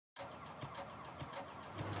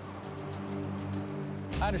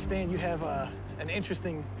I understand you have an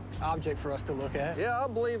interesting object for us to look at. Yeah, I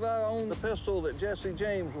believe I own the pistol that Jesse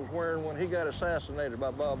James was wearing when he got assassinated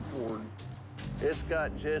by Bob Ford. It's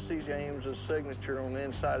got Jesse James's signature on the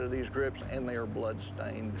inside of these grips, and they are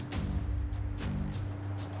blood-stained.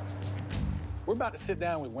 We're about to sit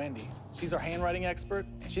down with Wendy. She's our handwriting expert,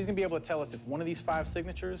 and she's gonna be able to tell us if one of these 5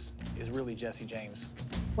 signatures is really Jesse James.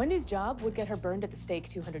 Wendy's job would get her burned at the stake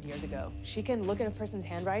 200 years ago. She can look at a person's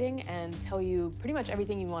handwriting and tell you pretty much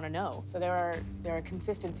everything you want to know. So there are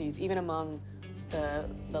consistencies, even among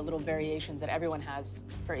the little variations that everyone has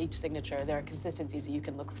for each signature. There are consistencies that you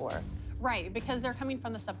can look for. Right, because they're coming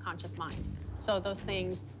from the subconscious mind. So those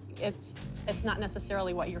things, it's not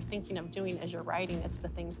necessarily what you're thinking of doing as you're writing, it's the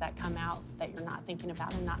things that come out that you're not thinking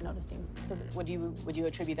about and not noticing. So would you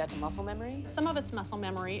attribute that to muscle memory? Some of it's muscle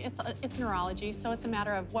memory, it's neurology, so it's a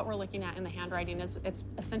matter of what we're looking at in the handwriting. It's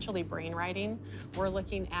essentially brain writing. We're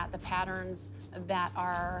looking at the patterns that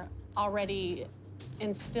are already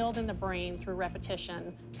instilled in the brain through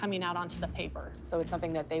repetition coming out onto the paper. So it's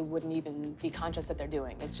something that they wouldn't even be conscious that they're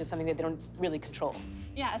doing. It's just something that they don't really control.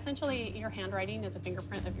 Yeah, essentially your handwriting is a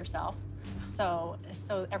fingerprint of yourself. So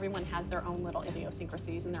everyone has their own little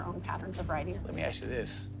idiosyncrasies and their own patterns of writing. Let me ask you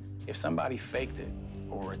this. If somebody faked it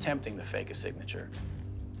or were attempting to fake a signature,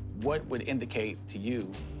 what would indicate to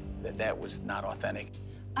you that that was not authentic?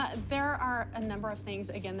 There are a number of things,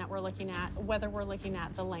 again, that we're looking at, whether we're looking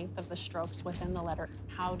at the length of the strokes within the letter.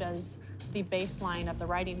 How does the baseline of the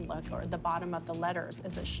writing look, or the bottom of the letters?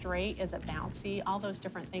 Is it straight? Is it bouncy? All those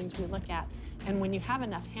different things we look at. And when you have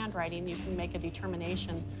enough handwriting, you can make a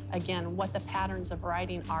determination, again, what the patterns of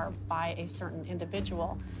writing are by a certain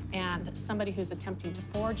individual. And somebody who's attempting to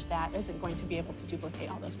forge that isn't going to be able to duplicate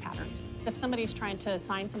all those patterns. If somebody's trying to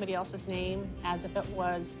sign somebody else's name as if it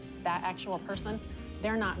was that actual person,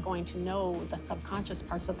 they're not going to know the subconscious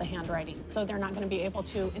parts of the handwriting, so they're not going to be able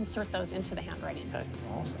to insert those into the handwriting. Okay,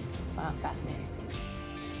 awesome. Wow, fascinating.